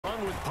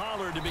run with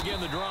Pollard to begin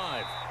the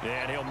drive.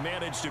 And he'll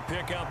manage to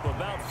pick up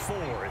about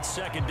 4 at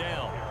second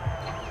down.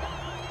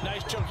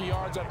 Nice chunky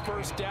yards on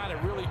first down.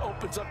 It really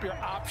opens up your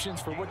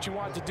options for what you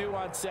want to do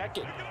on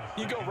second.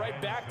 You go right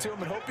back to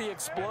him and hope he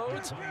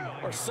explodes,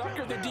 or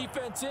sucker the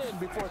defense in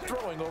before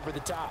throwing over the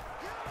top.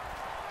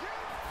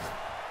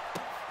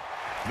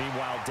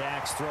 Meanwhile,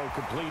 Dak's throw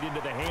complete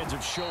into the hands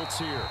of Schultz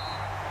here.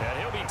 And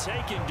he'll be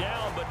taken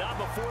down, but not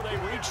before they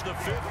reach the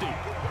 50.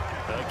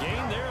 A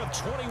gain there of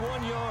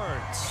 21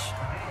 yards.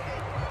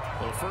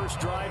 Well, first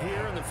drive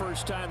here and the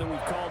first time that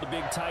we've called the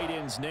big tight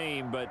end's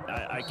name, but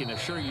I can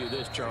assure you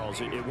this,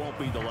 Charles, it won't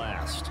be the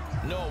last.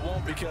 No, it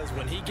won't, because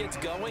when he gets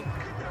going,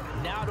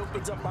 now it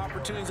opens up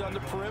opportunities on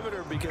the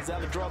perimeter because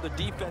that'll draw the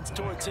defense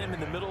towards him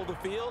in the middle of the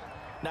field.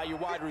 Now your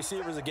wide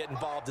receivers will get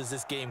involved as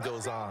this game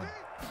goes on.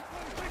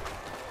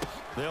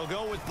 They'll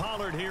go with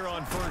Pollard here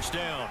on first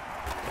down.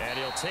 And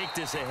he'll take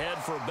this ahead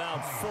for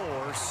about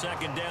 4.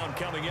 Second down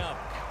coming up.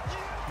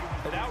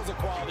 And that was a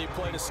quality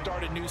play to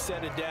start a new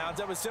set of downs.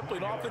 That was simply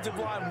an offensive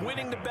line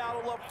winning the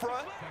battle up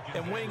front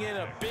and winning in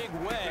a big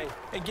way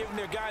and giving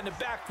their guy in the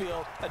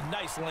backfield a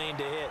nice lane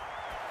to hit.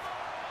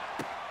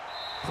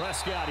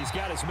 Prescott, he's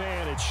got his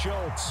man. It's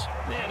Schultz.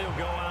 And he'll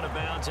go out of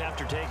bounds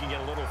after taking it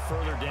a little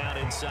further down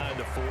inside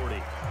the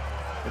 40.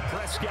 And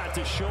Prescott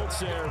to Schultz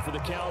there for the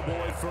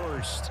Cowboy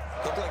first.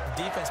 Looked like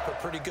the defense put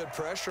pretty good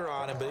pressure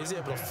on him, but he's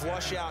able to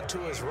flush out to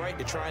his right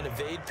to try and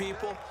evade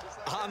people.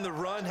 On the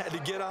run, had to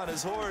get on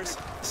his horse.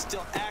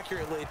 Still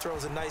accurately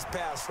throws a nice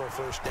pass for a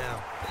first down.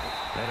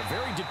 And a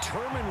very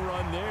determined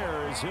run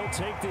there as he'll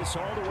take this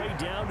all the way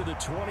down to the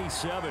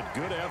 27.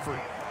 Good effort.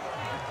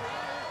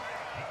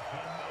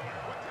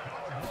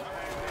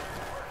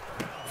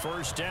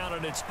 First down,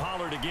 and it's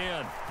Pollard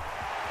again.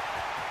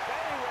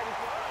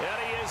 And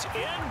he is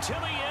into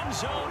the end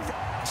zone.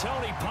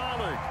 Tony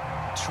Pollard,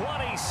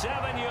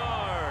 27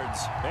 yards.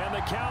 And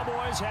the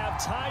Cowboys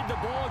have tied the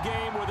ball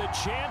game with a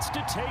chance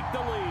to take the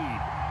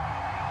lead.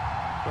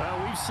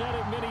 Well, we've said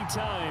it many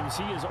times.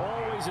 He is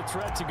always a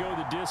threat to go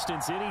the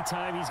distance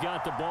anytime he's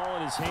got the ball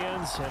in his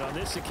hands. And on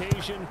this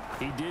occasion,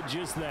 he did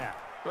just that.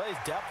 Well, he's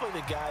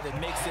definitely the guy that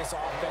makes this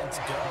offense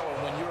go.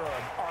 When you're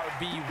an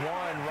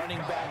RB1, running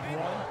back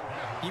one,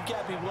 you've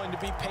got to be willing to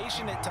be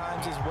patient at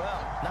times as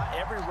well. Not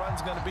every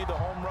run's going to be the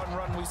home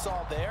run we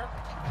saw there.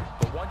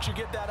 But once you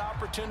get that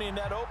opportunity and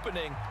that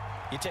opening,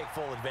 you take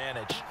full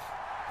advantage.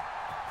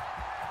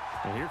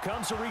 And here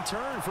comes a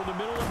return from the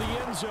middle of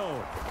the end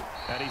zone.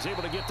 And he's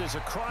able to get this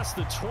across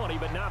the 20,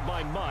 but not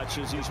by much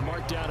as he's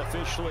marked down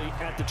officially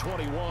at the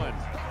 21.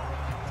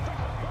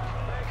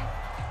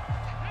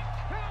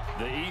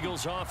 The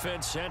Eagles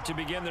offense set to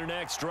begin their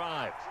next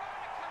drive.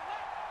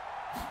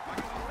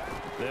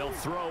 They'll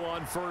throw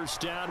on first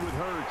down with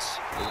Hurts.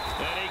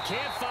 And he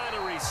can't find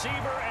a receiver,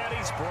 and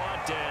he's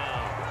brought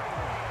down.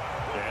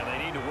 And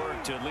they need to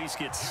work to at least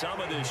get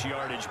some of this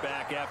yardage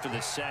back after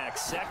the sack.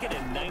 2nd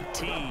and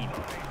 19.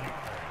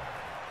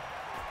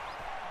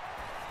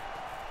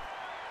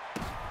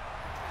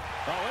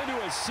 Oh,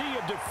 into a sea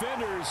of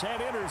defenders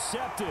and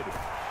intercepted.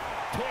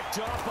 Picked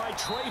off by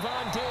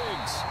Trayvon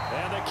Diggs.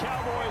 And the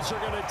Cowboys are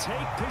going to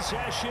take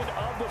possession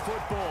of the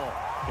football.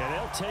 And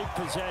they'll take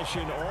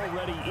possession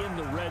already in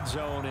the red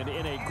zone and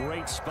in a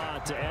great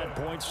spot to add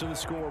points to the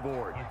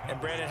scoreboard.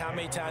 And, Brandon, how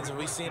many times have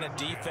we seen a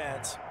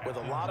defense with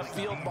a lot of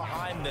field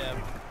behind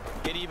them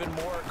get even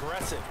more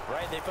aggressive,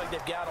 right? They feel like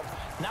they've got them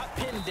not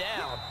pinned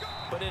down,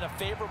 but in a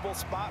favorable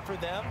spot for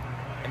them.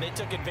 And they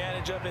took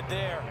advantage of it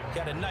there.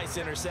 Got a nice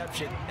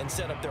interception and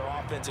set up their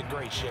offense in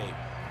great shape.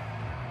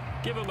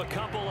 Give him a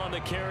couple on the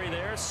carry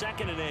there.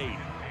 2nd and 8.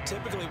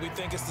 Typically, we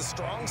think it's the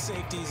strong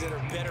safeties that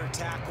are better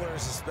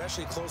tacklers,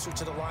 especially closer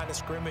to the line of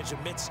scrimmage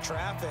amidst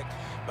traffic.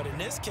 But in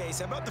this case,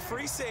 how about the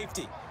free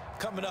safety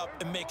coming up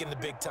and making the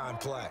big-time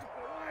play?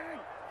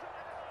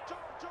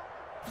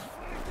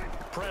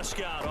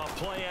 Prescott off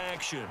play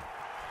action.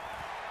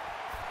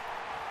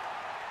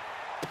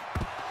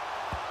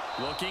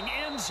 Looking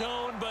end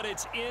zone, but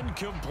it's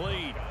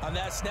incomplete. On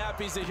that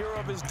snap, he's the hero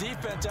of his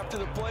defense after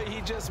the play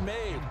he just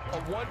made. A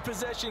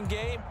one-possession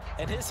game,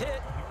 and his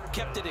hit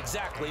kept it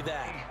exactly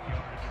that.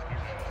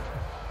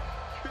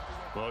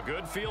 Well,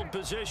 good field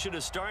position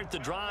to start the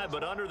drive,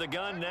 but under the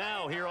gun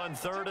now here on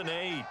 3rd and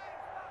 8.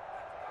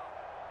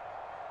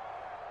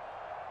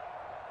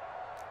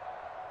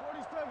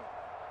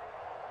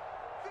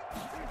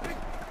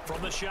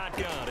 From the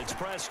shotgun, it's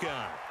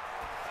Prescott.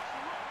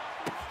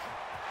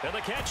 And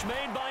the catch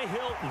made by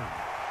Hilton.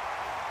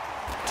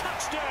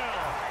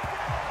 Touchdown!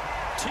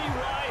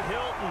 T.Y.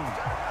 Hilton.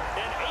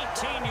 An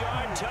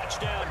 18-yard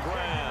touchdown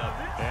grab.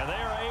 And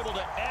they are able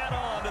to add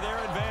on to their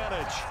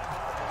advantage.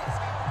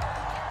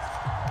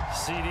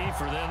 CD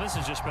for them. This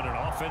has just been an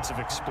offensive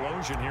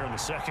explosion here in the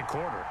second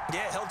quarter.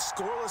 Yeah, held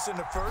scoreless in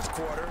the first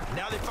quarter.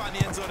 Now they find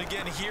the end zone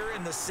again here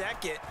in the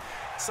second.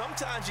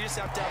 Sometimes you just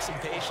have to have some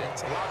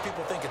patience. A lot of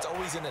people think it's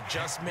always an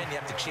adjustment. You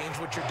have to change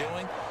what you're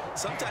doing.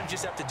 Sometimes you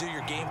just have to do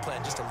your game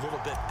plan just a little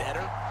bit better.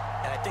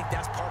 And I think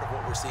that's part of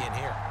what we're seeing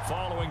here.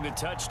 Following the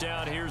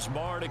touchdown, here's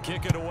Marr to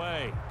kick it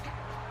away.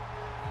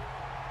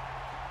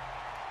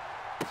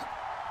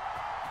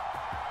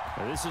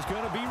 This is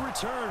going to be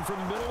returned from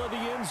the middle of the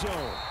end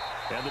zone.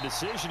 And the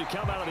decision to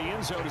come out of the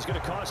end zone is going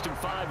to cost him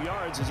 5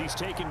 yards as he's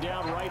taken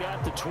down right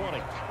at the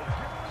 20.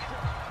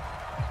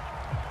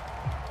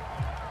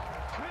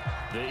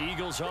 The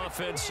Eagles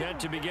offense set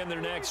to begin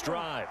their next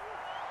drive.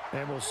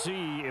 And we'll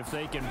see if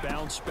they can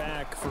bounce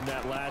back from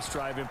that last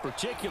drive. In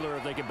particular,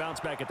 if they can bounce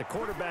back at the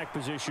quarterback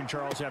position,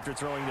 Charles, after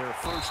throwing their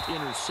first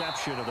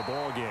interception of the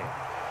ball game.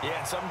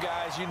 Yeah, some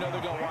guys, you know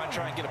they're going to want to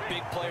try and get a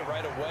big play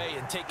right away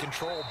and take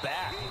control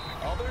back.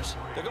 Others,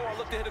 they're going to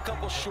look to hit a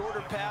couple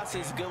shorter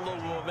passes and get a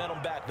little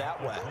momentum back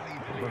that way.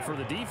 But for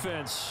the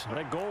defense,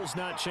 that goal's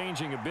not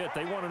changing a bit.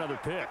 They want another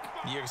pick.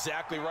 You're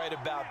exactly right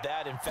about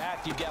that. In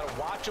fact, you've got to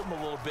watch them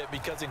a little bit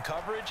because in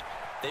coverage,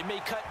 they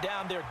may cut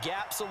down their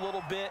gaps a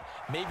little bit,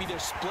 maybe their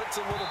splits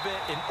a little bit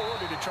in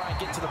order to try and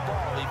get to the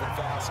ball even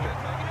faster.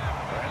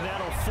 And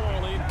that'll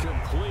fall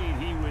incomplete.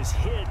 He was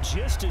hit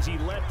just as he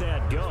let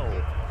that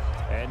go.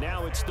 And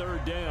now it's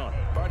third down.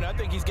 Barton, I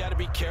think he's got to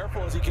be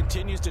careful as he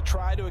continues to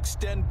try to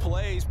extend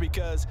plays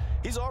because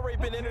he's already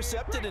been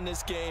intercepted in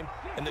this game.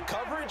 And the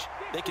coverage,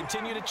 they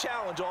continue to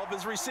challenge all of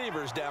his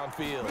receivers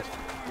downfield.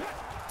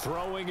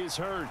 Throwing is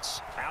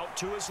Hurts out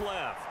to his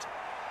left.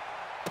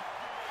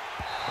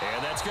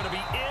 And that's going to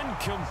be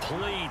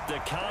incomplete. The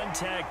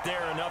contact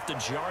there enough to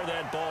jar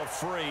that ball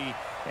free.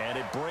 And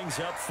it brings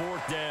up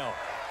fourth down.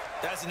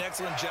 That's an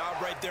excellent job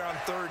right there on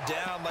third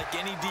down. Like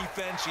any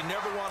defense, you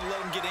never want to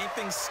let them get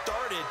anything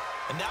started,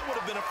 and that would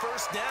have been a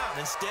first down.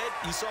 Instead,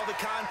 you saw the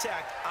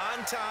contact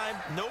on time,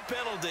 no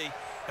penalty,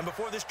 and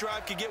before this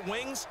drive could get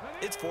wings,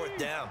 it's fourth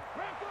down.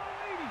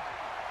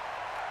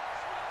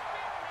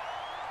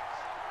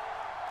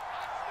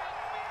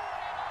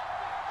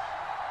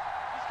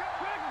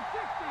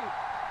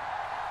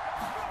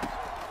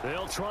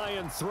 They'll try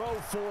and throw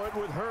for it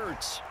with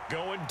Hurts.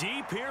 Going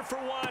deep here for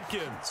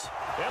Watkins.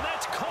 And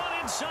that's caught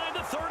inside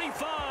the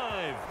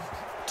 35.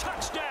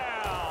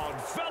 Touchdown,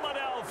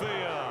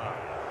 Philadelphia.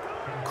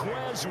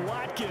 Quez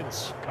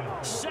Watkins,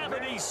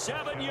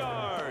 77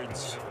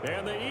 yards.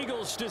 And the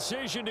Eagles'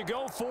 decision to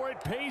go for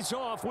it pays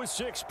off with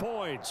 6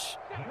 points.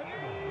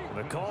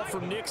 The call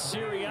from Nick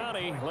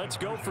Sirianni. Let's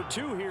go for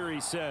 2 here, he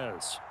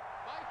says.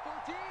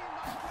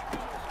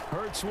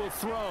 Hurts will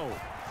throw.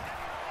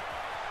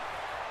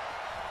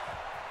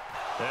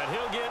 And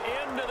he'll get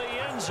into the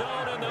end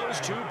zone, and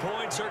those 2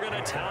 points are going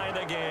to tie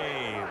the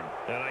game.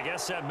 And I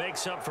guess that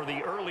makes up for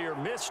the earlier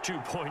missed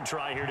 2-point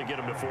try here to get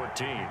him to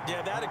 14.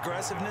 Yeah, that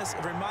aggressiveness,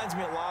 it reminds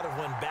me a lot of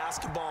when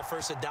basketball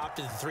first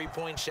adopted the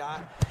three-point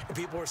shot, and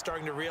people were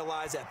starting to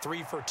realize that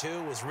 3 for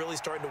 2 was really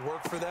starting to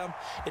work for them.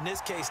 In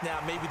this case now,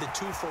 maybe the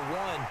 2 for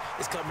 1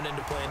 is coming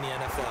into play in the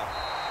NFL.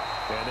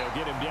 And they'll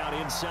get him down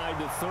inside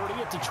the 30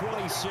 at the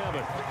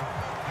 27.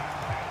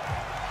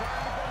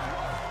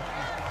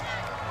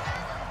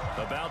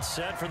 About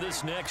set for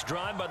this next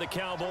drive by the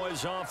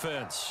Cowboys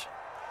offense.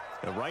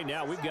 And right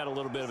now, we've got a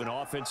little bit of an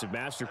offensive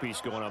masterpiece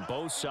going on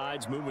both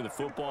sides, moving the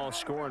football,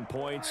 scoring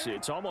points.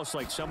 It's almost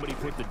like somebody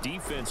put the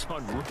defense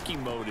on rookie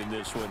mode in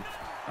this one.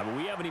 I mean,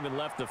 we haven't even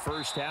left the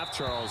first half,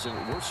 Charles, and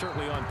we're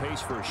certainly on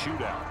pace for a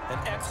shootout.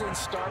 An excellent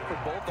start for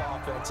both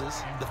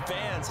offenses. The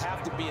fans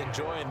have to be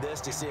enjoying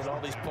this to seeing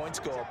all these points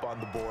go up on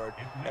the board.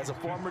 As a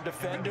former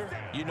defender,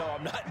 you know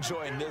I'm not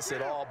enjoying this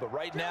at all. But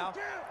right now,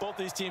 both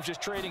these teams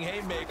just trading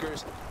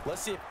haymakers.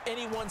 Let's see if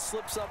anyone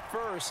slips up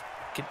first.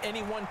 Can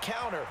anyone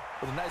counter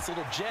with a nice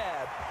little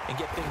jab and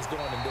get things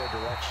going in their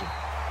direction?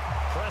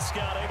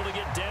 Prescott able to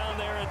get down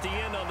there at the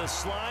end on the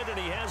slide, and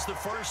he has the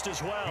first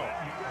as well.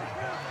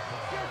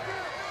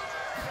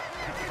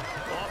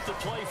 Off the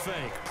play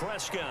fake,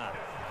 Prescott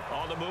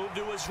on the move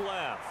to his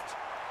left.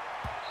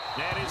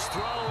 And his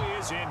throw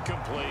is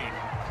incomplete.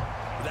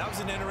 That was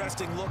an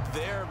interesting look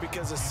there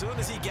because as soon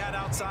as he got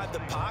outside the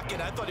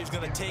pocket, I thought he was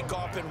going to take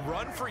off and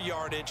run for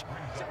yardage.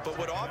 But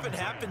what often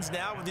happens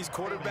now with these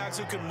quarterbacks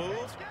who can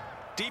move,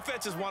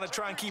 defenses want to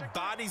try and keep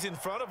bodies in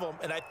front of them,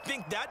 and I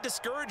think that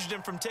discouraged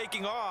him from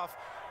taking off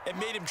and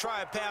made him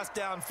try a pass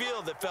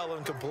downfield that fell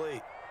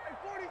incomplete.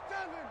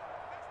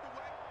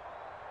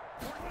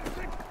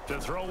 To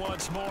throw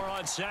once more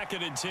on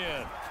 2nd and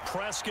 10.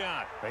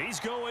 Prescott, he's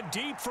going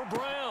deep for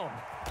Brown.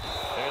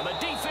 And the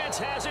defense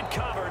has it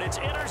covered. It's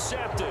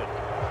intercepted.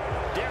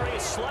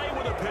 Darius Slay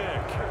with a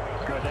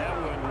pick. But that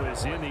one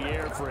was in the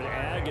air for an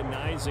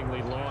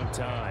agonizingly long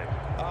time.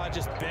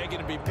 Just begging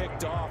to be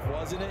picked off,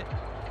 wasn't it?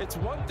 It's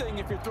one thing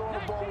if you're throwing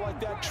a ball like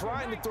that,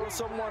 trying to throw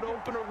someone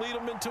open or lead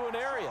them into an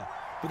area.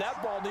 But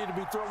that ball needed to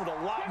be thrown with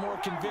a lot more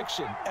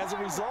conviction. As a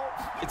result,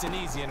 it's an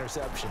easy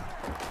interception.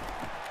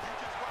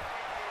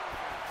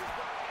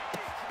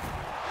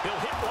 He'll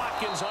hit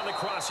Watkins on the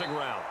crossing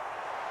route.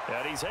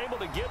 And he's able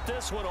to get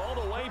this one all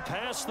the way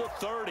past the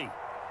 30.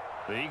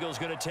 The Eagles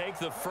going to take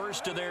the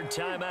first of their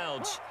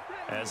timeouts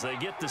as they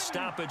get the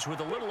stoppage with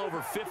a little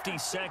over 50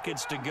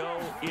 seconds to go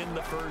in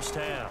the first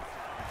half.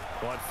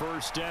 On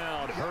first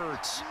down,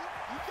 Hurts.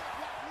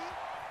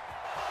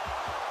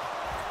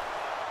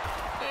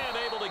 And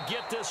able to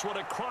get this one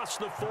across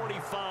the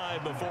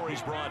 45 before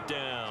he's brought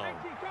down.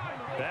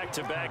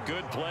 Back-to-back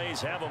good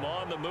plays have him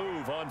on the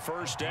move on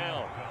first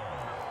down.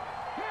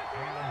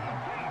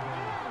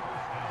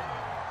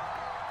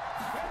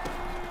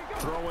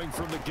 Throwing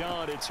from the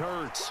gun, it's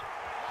Hurts.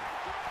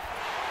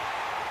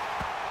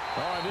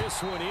 Oh,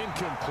 this one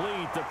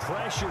incomplete. The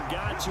pressure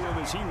got to him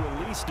as he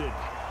released it.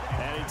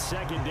 And it's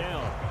second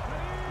down.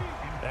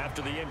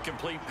 After the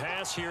incomplete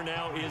pass, here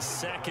now is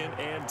 2nd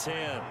and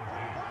 10.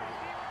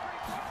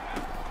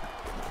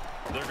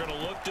 They're going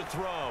to look to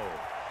throw.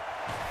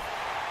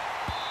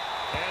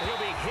 And he'll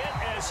be hit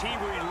as he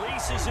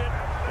releases it,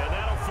 and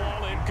that'll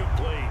fall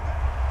incomplete.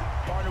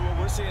 Partner, what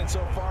we're seeing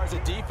so far is the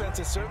defense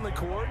is certainly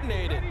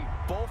coordinated.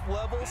 Both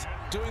levels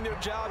doing their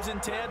jobs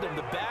in tandem.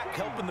 The back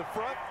helping the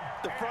front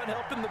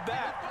helping the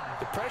back.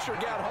 The pressure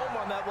got home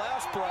on that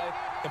last play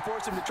and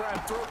forced him to try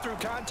and throw through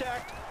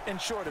contact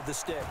and short of the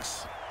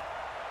sticks.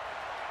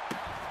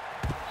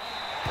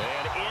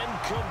 And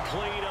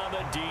incomplete on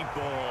the deep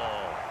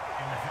ball.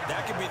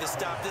 That could be the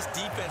stop this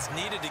defense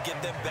needed to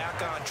get them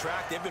back on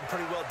track. They've been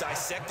pretty well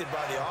dissected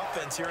by the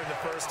offense here in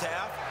the first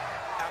half.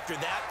 After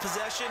that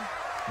possession,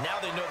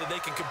 now they know that they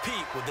can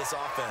compete with this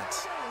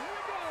offense.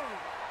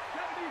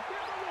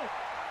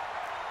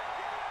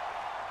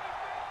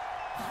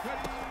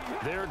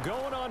 They're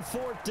going on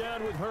 4th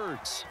down with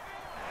Hurts.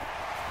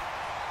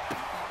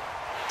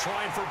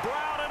 Trying for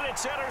Brown, and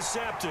it's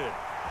intercepted.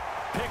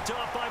 Picked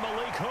off by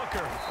Malik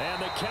Hooker.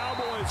 And the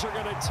Cowboys are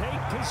going to take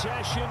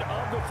possession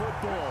of the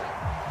football.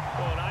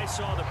 Well, and I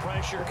saw the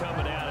pressure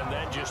coming at him.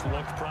 That just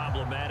looked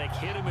problematic.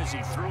 Hit him as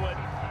he threw it,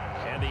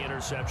 and the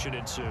interception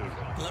ensued.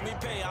 Let me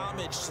pay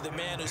homage to the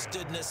man who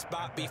stood in this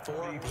spot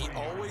before. He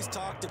always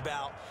talked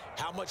about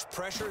how much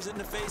pressure is in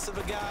the face of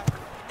a guy,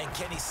 and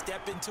can he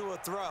step into a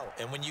throw.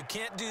 And when you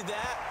can't do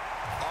that,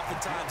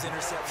 oftentimes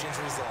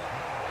interceptions result.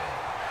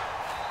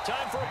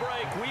 Time for a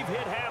break. We've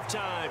hit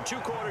halftime. 2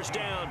 quarters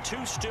down.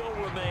 2 still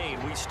remain.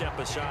 We step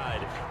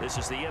aside. This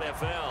is the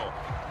NFL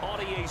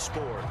on EA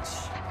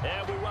Sports.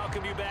 And we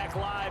welcome you back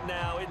live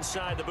now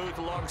inside the booth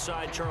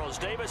alongside Charles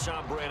Davis.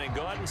 I'm Brandon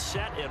Gaudin,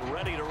 set and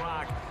ready to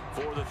rock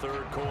for the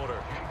 3rd quarter.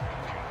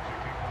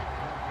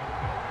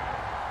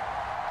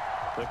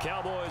 The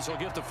Cowboys will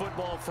get the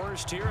football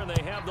first here, and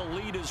they have the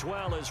lead as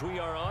well as we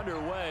are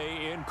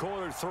underway in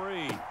quarter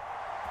 3.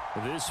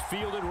 This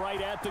fielded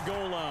right at the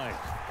goal line.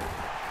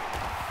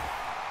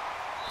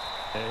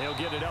 And he'll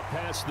get it up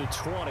past the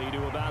 20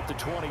 to about the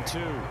 22.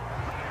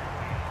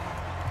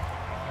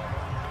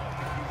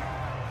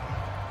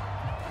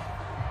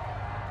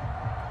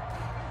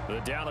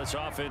 The Dallas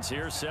offense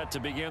here set to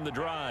begin the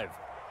drive.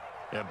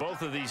 And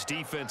both of these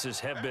defenses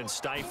have been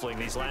stifling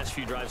these last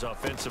few drives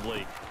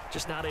offensively.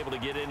 Just not able to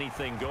get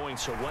anything going,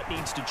 so what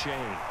needs to change?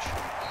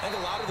 I think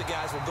a lot of the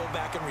guys will go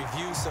back and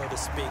review, so to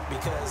speak,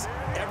 because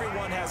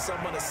everyone has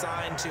someone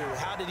assigned to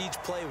how did each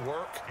play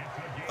work.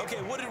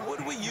 Okay, what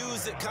did we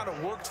use that kind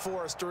of worked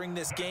for us during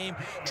this game?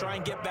 Try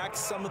and get back to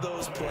some of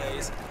those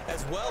plays,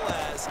 as well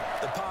as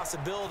the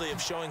possibility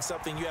of showing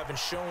something you haven't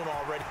shown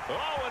already.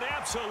 Oh, an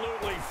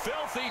absolutely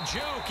filthy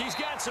juke. He's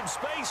got some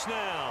space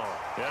now.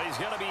 Yeah, he's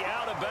going to be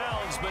out of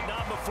bounds, but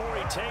not before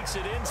he takes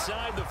it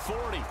inside the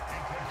 40.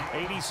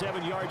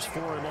 87 yards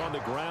for him on the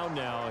ground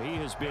now. He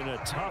has been a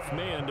tough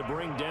man to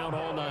bring down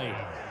all night.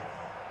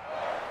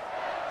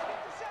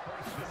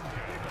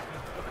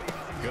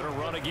 Going to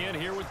run again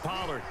here with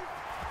Pollard.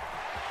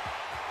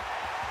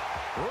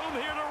 Room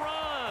here to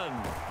run.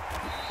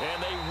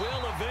 And they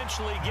will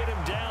eventually get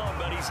him down,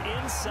 but he's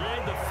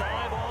inside the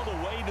 5 all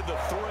the way to the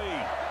 3.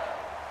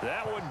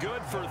 That one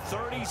good for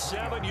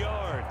 37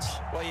 yards.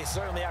 Well, you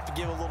certainly have to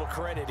give a little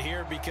credit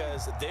here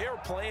because they are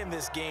playing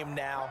this game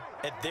now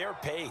at their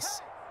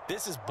pace.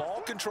 This is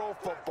ball control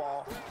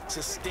football,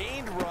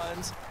 sustained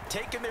runs,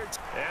 taking their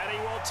time. And he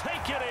will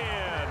take it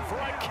in for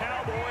a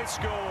Cowboy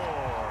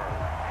score.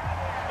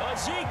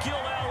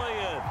 Ezekiel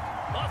Elliott,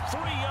 a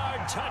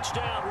 3-yard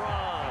touchdown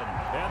run.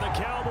 And the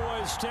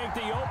Cowboys take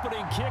the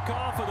opening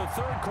kickoff of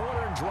the 3rd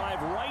quarter and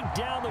drive right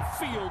down the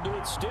field to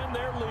extend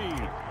their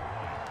lead.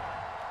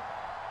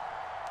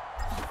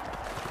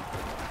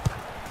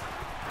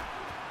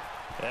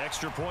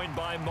 Extra point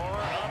by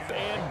Marr, up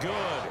and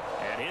good.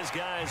 And his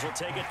guys will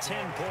take a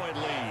 10-point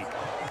lead.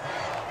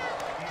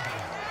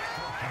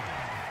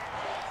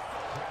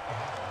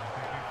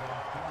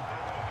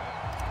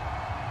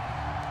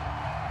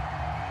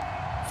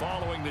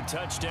 Following the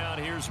touchdown,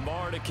 here's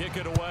Marr to kick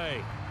it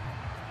away.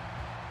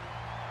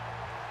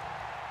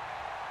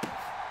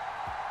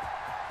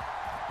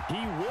 He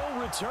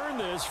will return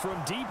this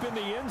from deep in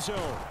the end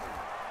zone.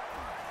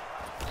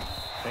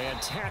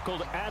 And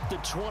tackled at the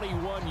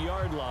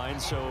 21-yard line,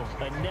 so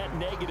a net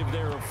negative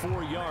there of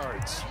 4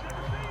 yards.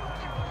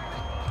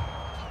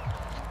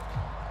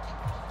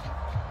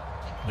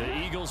 The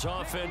Eagles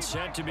offense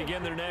set to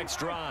begin their next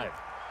drive.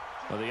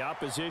 Well, the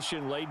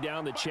opposition laid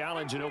down the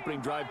challenge and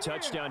opening drive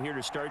touchdown here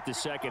to start the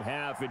 2nd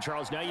half. And,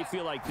 Charles, now you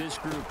feel like this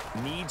group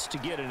needs to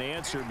get an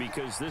answer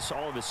because this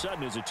all of a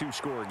sudden is a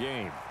 2-score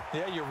game.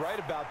 Yeah, you're right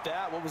about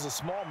that. What was a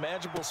small,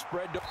 manageable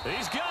spread.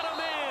 He's got him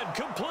in,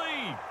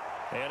 complete.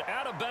 And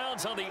out of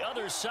bounds on the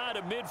other side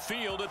of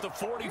midfield at the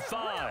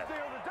 45.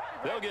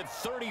 They'll get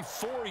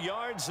 34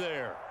 yards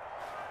there.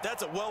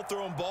 That's a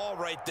well-thrown ball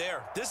right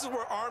there. This is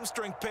where arm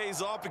strength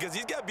pays off because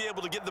he's got to be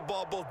able to get the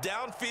ball both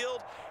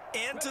downfield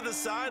and to the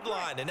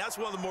sideline, and that's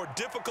one of the more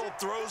difficult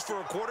throws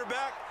for a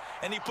quarterback,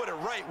 and he put it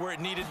right where it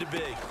needed to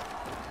be.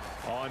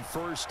 On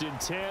 1st and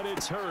 10,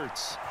 it's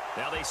Hurts.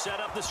 Now they set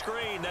up the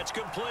screen. That's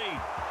complete.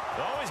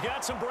 Oh, he's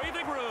got some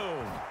breathing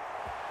room.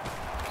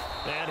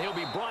 And he'll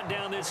be brought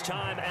down this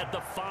time at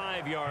the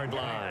 5-yard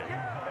line.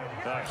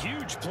 A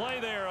huge play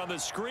there on the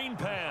screen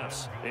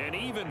pass, and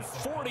even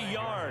 40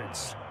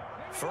 yards.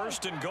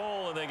 1st and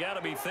goal, and they got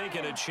to be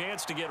thinking a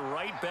chance to get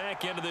right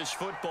back into this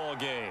football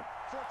game.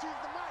 14's the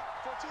mic.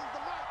 14's the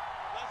mic.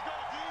 Let's go,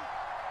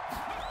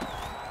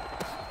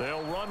 D.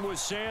 They'll run with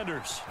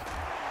Sanders.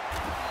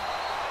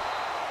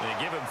 They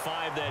give him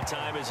 5 that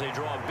time as they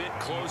draw a bit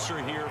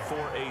closer here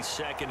for a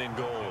 2nd and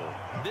goal.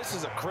 This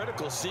is a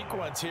critical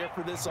sequence here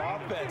for this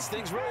offense.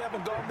 Things really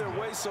haven't gone their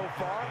way so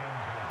far.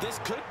 This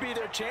could be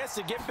their chance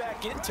to get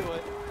back into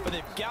it, but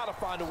they've got to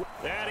find a way.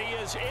 And he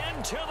is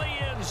into the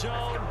end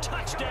zone.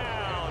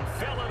 Touchdown,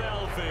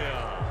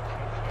 Philadelphia.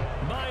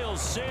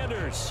 Miles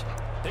Sanders,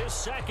 his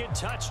 2nd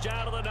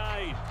touchdown of the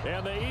night.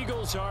 And the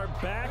Eagles are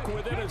back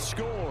within a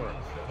score.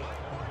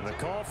 The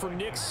call for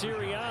Nick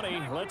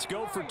Sirianni. Let's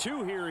go for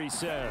 2 here, he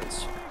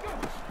says.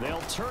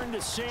 They'll turn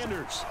to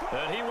Sanders,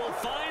 and he will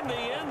find the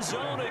end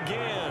zone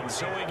again.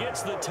 So he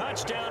gets the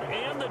touchdown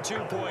and the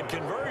 2-point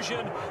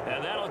conversion,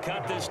 and that'll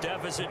cut this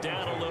deficit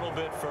down a little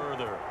bit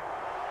further.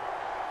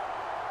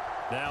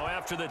 Now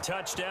after the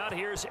touchdown,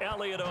 here's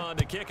Elliott on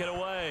to kick it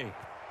away.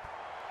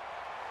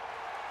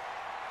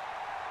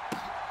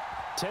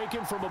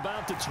 Taken from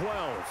about the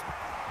 12.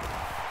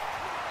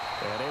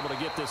 And able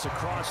to get this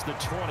across the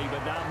 20,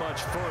 but not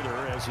much further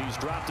as he's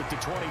dropped it to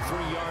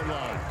 23-yard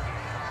line.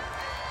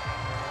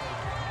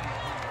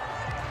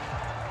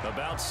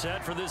 About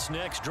set for this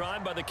next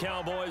drive by the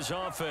Cowboys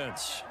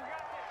offense.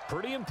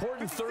 Pretty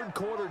important 3rd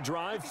quarter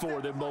drive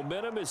for them.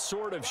 Momentum has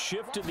sort of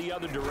shifted the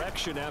other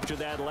direction after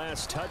that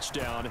last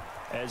touchdown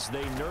as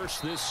they nurse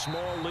this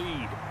small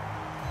lead.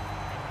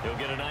 He'll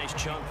get a nice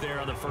chunk there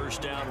on the 1st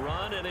down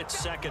run, and it's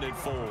 2nd and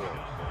 4.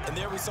 And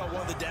there we saw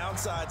one of the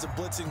downsides of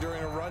blitzing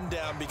during a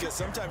rundown because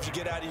sometimes you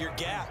get out of your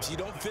gaps. You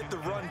don't fit the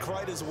run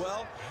quite as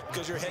well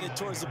because you're headed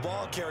towards the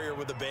ball carrier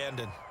with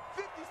abandon.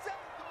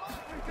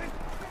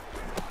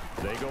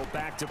 They go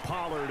back to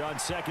Pollard on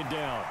 2nd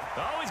down.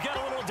 Oh, he's got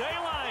a little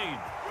daylight.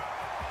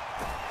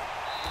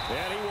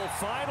 And he will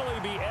finally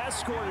be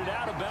escorted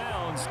out of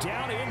bounds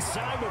down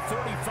inside the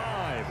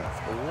 35.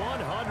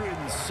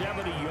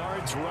 170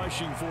 yards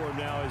rushing for him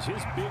now as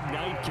his big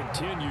night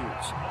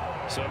continues.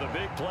 So the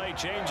big play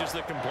changes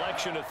the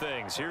complexion of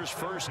things. Here's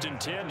 1st and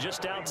 10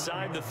 just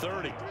outside the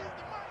 30.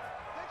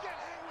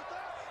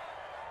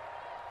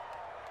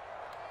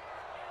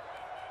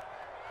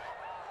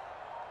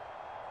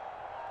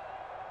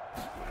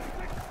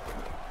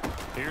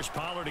 Here's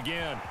Pollard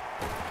again.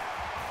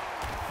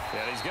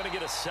 And he's going to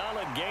get a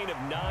solid gain of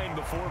 9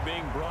 before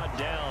being brought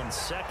down.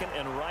 2nd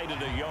and right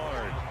at a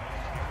yard.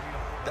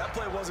 That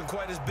play wasn't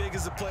quite as big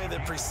as the play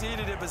that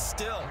preceded it, but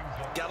still,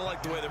 got to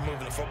like the way they're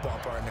moving the football,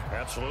 partner.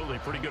 Absolutely.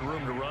 Pretty good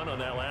room to run on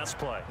that last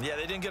play. Yeah,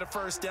 they didn't get a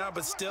 1st down,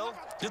 but still,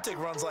 you'll take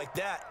runs like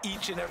that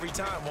each and every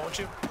time, won't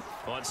you?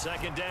 On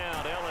 2nd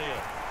down,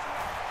 Elliott.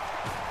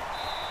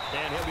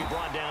 And he'll be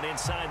brought down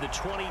inside the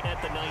 20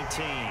 at the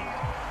 19.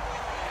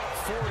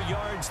 4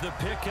 yards the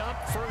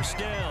pickup, 1st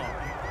down.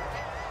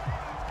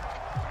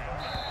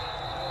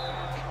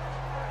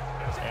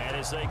 And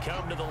as they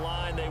come to the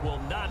line, they will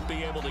not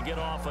be able to get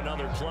off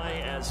another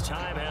play as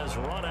time has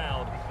run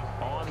out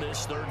on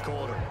this 3rd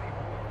quarter.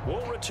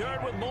 We'll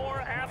return with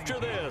more after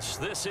this.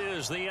 This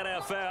is the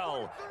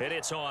NFL, and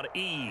it's on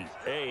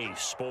EA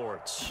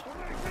Sports.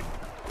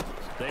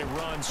 They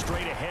run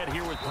straight ahead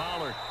here with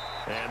Pollard,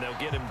 and they'll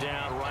get him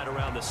down right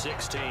around the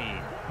 16.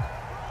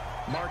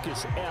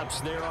 Marcus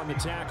Epps there on the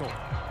tackle.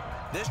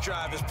 This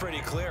drive is pretty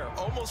clear.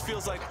 Almost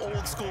feels like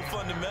old school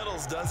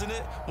fundamentals, doesn't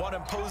it? Want to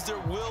impose their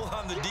will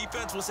on the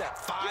defense. What's that,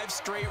 5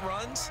 straight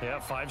runs? Yeah,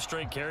 5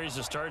 straight carries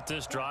to start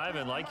this drive.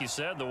 And like you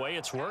said, the way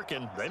it's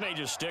working, they may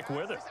just stick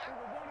with it.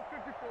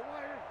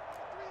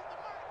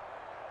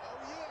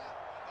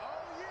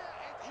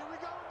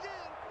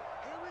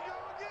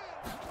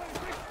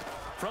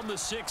 From the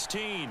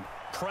 16,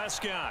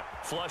 Prescott,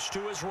 flush to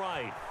his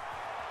right.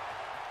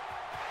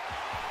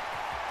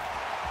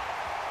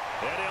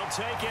 And he'll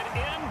take it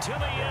into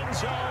the end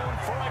zone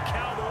for a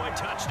Cowboy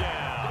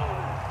touchdown.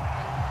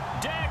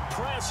 Dak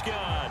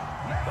Prescott,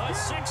 a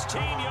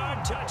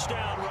 16-yard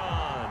touchdown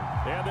run.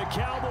 And the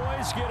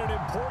Cowboys get an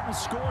important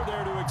score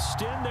there to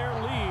extend their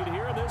lead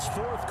here in this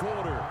 4th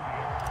quarter.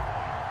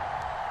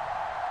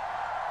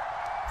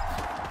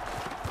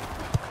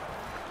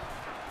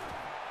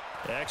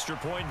 Extra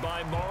point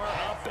by Mara,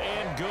 up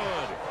and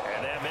good.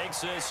 And that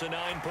makes this a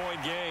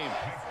 9-point game.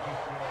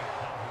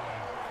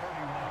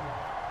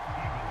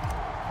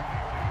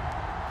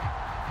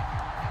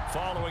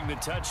 Following the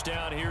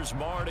touchdown, here's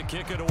Marr to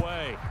kick it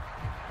away.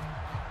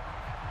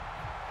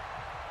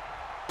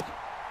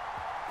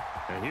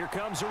 And here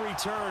comes a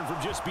return from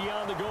just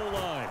beyond the goal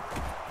line.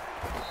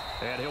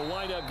 And he'll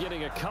wind up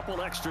getting a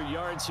couple extra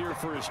yards here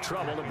for his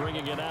trouble and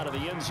bringing it out of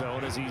the end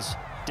zone as he's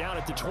down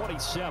at the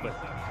 27.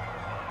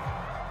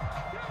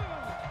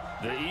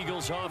 The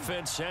Eagles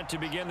offense set to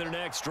begin their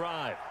next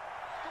drive.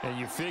 And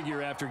you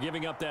figure after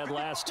giving up that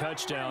last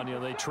touchdown,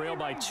 they trail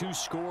by 2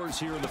 scores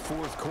here in the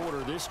fourth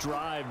quarter. This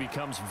drive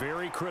becomes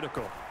very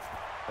critical.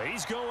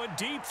 He's going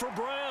deep for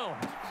Brown.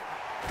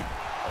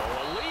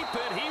 A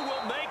leap, and he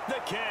will make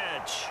the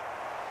catch.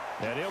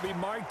 And he'll be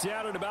marked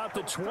down at about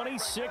the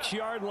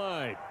 26-yard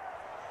line.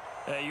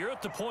 You're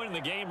at the point in the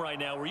game right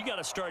now where you got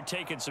to start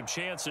taking some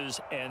chances,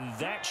 and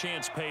that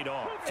chance paid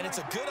off. And it's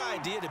a good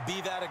idea to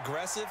be that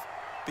aggressive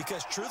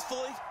because,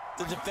 truthfully,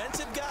 the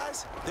defensive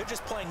guys, they're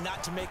just playing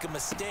not to make a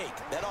mistake.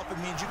 That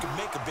often means you can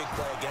make a big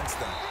play against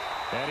them.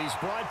 And he's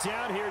brought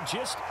down here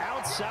just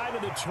outside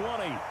of the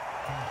 20.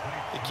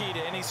 The key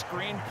to any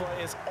screen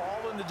play is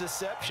all in the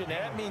deception. And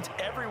that means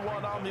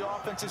everyone on the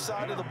offensive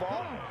side of the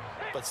ball.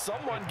 But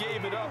someone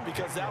gave it up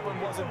because that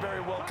one wasn't very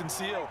well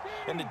concealed.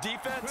 And the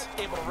defense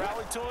able to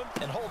rally to him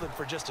and hold it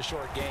for just a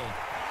short gain.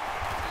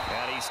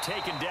 And he's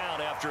taken down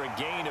after a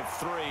gain of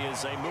 3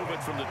 as they move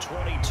it from the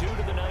 22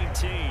 to the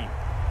 19.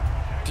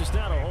 Just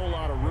not a whole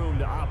lot of room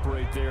to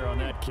operate there on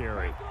that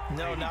carry.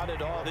 No, not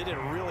at all. They did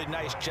a really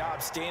nice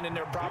job staying in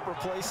their proper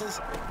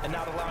places and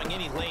not allowing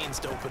any lanes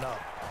to open up.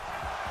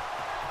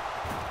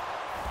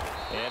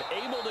 And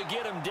able to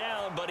get him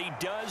down, but he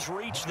does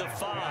reach the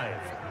 5.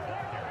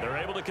 They're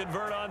able to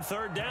convert on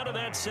third down, and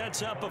that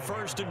sets up a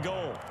 1st and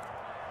goal.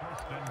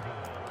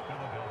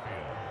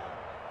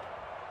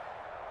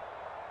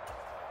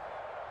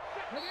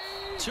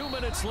 Two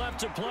minutes left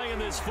to play in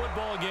this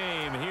football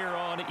game here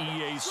on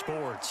EA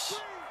Sports.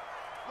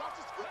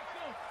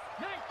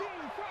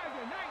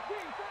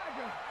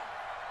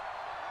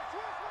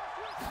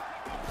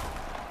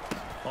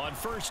 On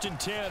 1st and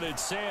 10,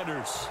 it's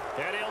Sanders.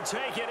 And he'll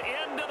take it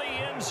into the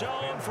end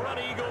zone for an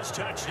Eagles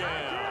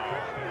touchdown.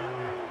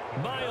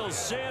 Miles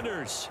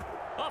Sanders,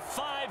 a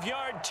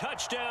 5-yard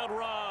touchdown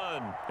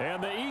run.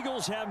 And the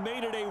Eagles have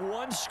made it a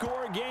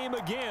 1-score game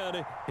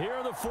again here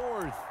in the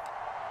 4th.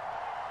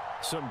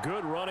 Some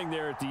good running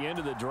there at the end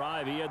of the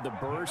drive. He had the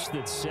burst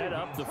that set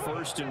up the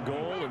 1st and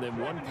goal, and then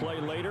one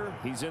play later,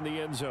 he's in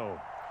the end zone.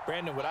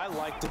 Brandon, what I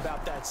liked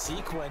about that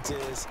sequence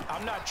is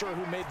I'm not sure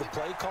who made the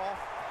play call,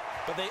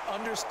 but they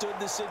understood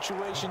the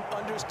situation,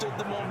 understood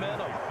the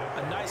momentum.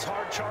 A nice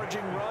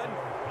hard-charging run,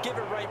 give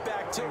it right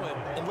back to him,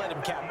 and let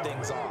him cap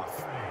things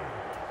off.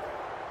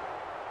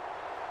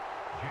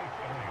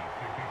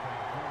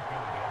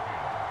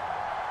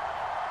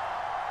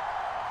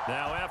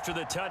 Now after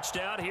the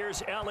touchdown,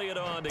 here's Elliott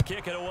on to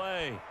kick it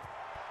away.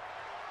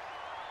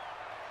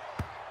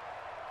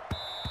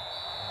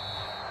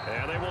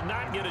 And they will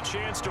not get a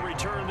chance to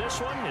return this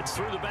one. It's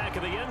through the back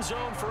of the end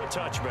zone for a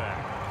touchback.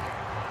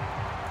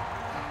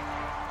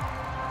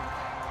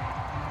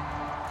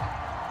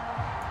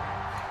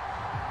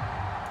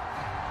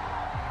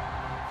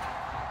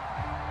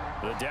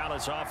 The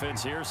Dallas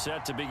offense here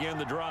set to begin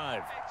the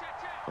drive.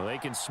 Well, they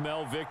can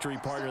smell victory,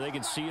 partner. They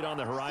can see it on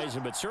the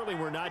horizon, but certainly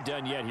we're not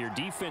done yet here.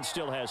 Defense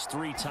still has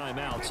 3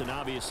 timeouts, and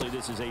obviously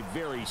this is a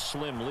very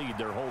slim lead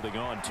they're holding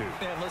on to.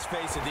 And let's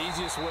face it, the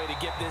easiest way to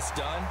get this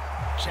done,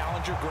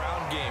 challenge your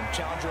ground game.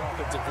 Challenge your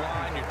offensive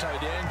line, your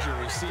tight ends, your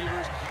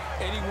receivers,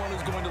 anyone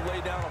who's going to lay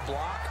down a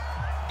block.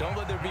 Don't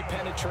let there be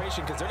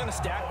penetration because they're going to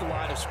stack the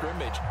line of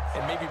scrimmage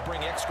and maybe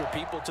bring extra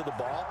people to the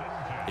ball.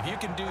 If you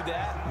can do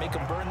that, make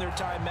them burn their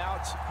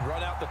timeouts,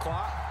 run out the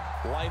clock,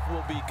 life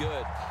will be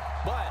good.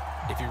 But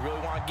if you really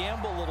want to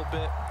gamble a little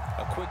bit,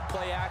 a quick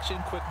play action,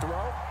 quick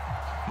throw,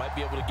 might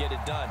be able to get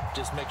it done.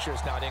 Just make sure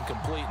it's not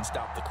incomplete and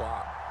stop the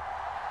clock.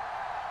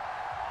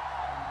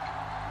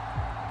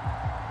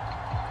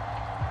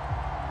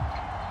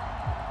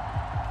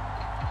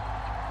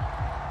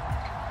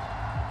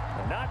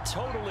 Not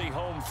totally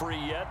home free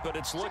yet, but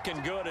it's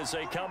looking good as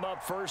they come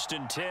up 1st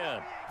and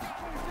 10.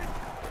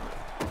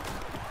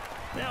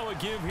 Now a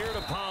give here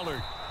to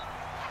Pollard.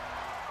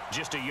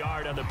 Just a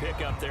yard on the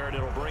pickup there, and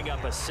it'll bring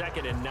up a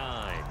 2nd and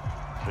 9.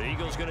 The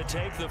Eagles going to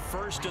take the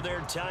first of their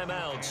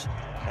timeouts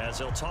as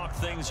they'll talk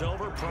things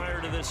over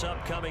prior to this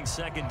upcoming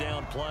 2nd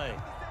down play.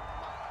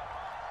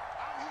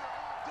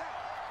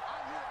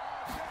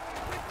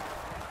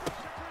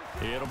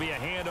 It'll be a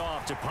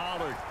handoff to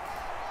Pollard.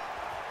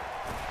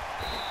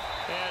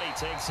 And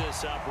he takes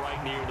this up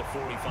right near the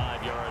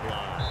 45-yard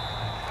line.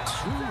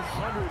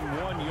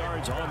 201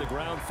 yards on the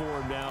ground for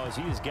him now as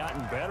he has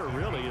gotten better,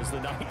 really, as the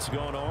night's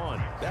gone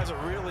on. That's a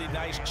really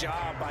nice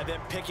job by them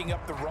picking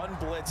up the run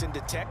blitz and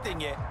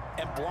detecting it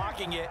and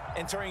blocking it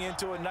and turning it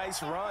into a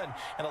nice run.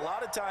 And a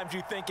lot of times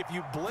you think if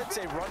you blitz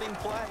a running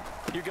play,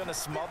 you're going to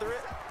smother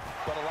it.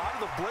 But a lot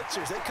of the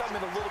blitzers, they come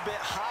in a little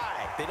bit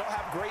high. They don't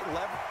have great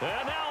leverage.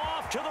 And now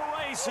off to the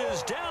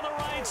races down the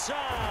right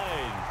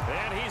side.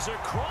 And he's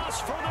across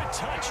for the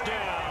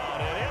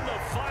touchdown. And in the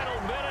final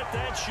minute,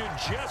 that should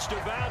just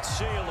about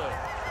seal it.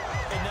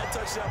 And that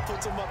touchdown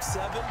puts them up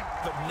 7.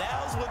 But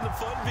now's when the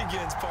fun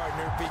begins,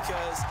 partner,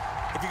 because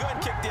if you go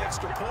ahead and kick the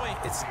extra point,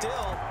 it's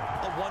still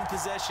a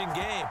 1-possession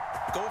game.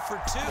 Go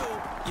for 2,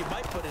 you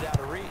might put it out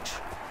of reach.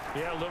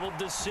 Yeah, a little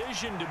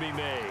decision to be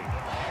made.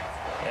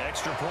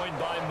 Extra point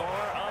by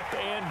Marr, up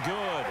and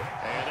good.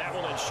 And that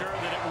will ensure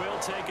that it will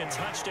take a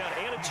touchdown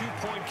and a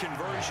 2-point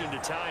conversion to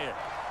tie it.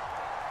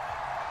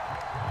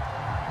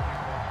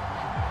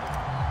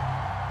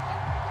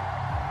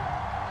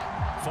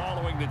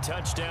 Following the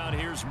touchdown,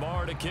 here's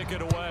Marr to kick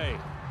it away.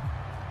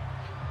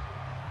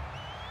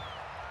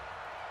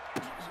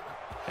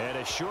 And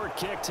a short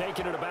kick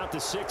taken at about the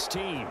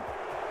 16.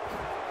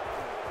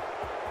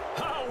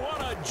 Oh,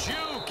 what a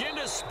juke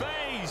into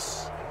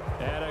space.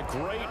 And a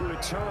great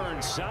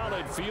return,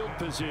 solid field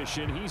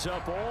position. He's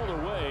up all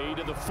the way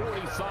to the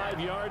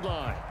 45-yard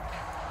line.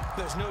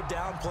 There's no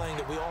downplaying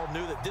that we all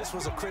knew that this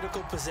was a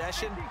critical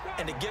possession,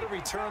 and to get a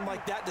return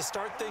like that to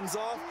start things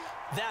off,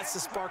 that's the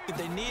spark that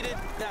they needed.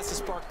 That's the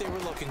spark they were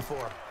looking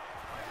for.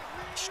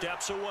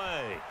 Steps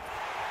away.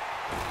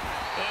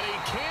 And he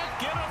can't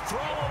get a throw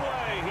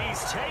away.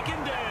 He's taken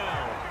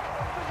down.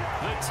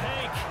 The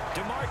tank,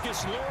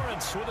 DeMarcus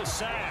Lawrence with a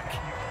sack.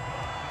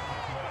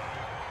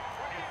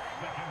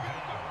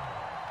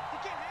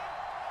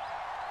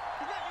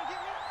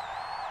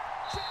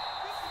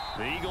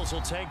 The Eagles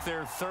will take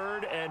their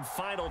third and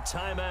final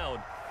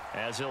timeout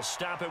as they'll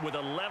stop it with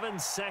 11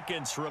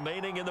 seconds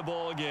remaining in the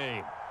ball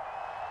game.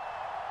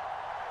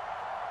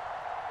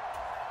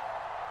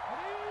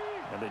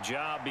 And the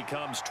job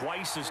becomes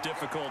twice as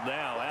difficult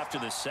now. After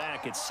the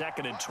sack, it's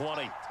 2nd and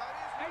 20.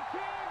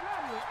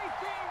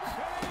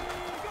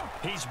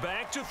 He's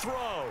back to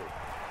throw.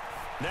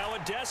 Now a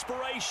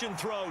desperation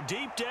throw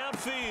deep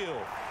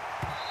downfield.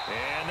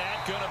 And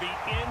that's going to be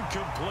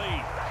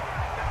incomplete.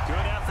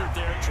 Good effort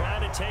there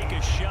trying to take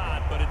a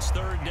shot, but it's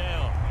 3rd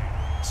down.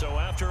 So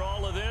after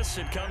all of this,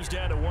 it comes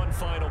down to one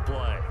final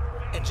play.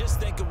 And just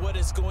think of what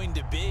it's going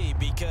to be,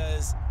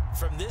 because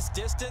from this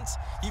distance,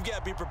 you've got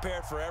to be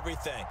prepared for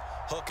everything.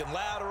 Hook and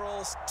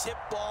laterals, tip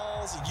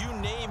balls, you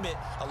name it.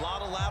 A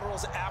lot of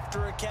laterals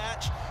after a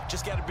catch.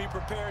 Just got to be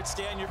prepared,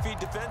 stay on your feet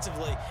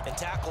defensively, and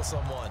tackle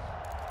someone.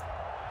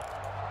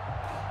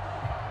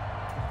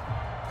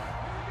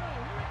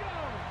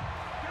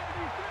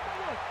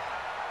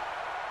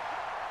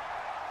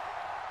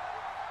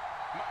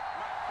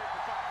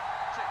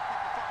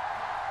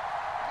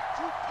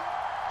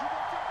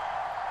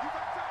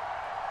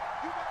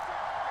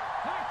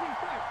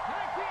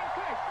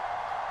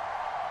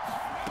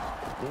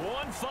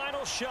 One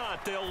final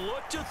shot. They'll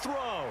look to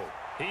throw.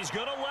 He's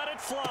going to let it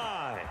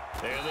fly.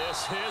 And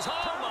this is,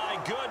 oh my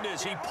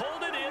goodness, he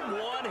pulled it in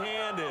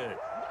one-handed.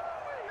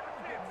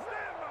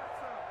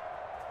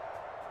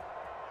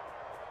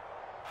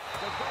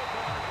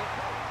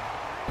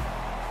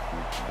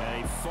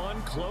 A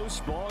fun, close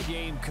ball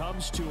game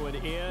comes to an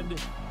end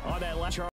on that last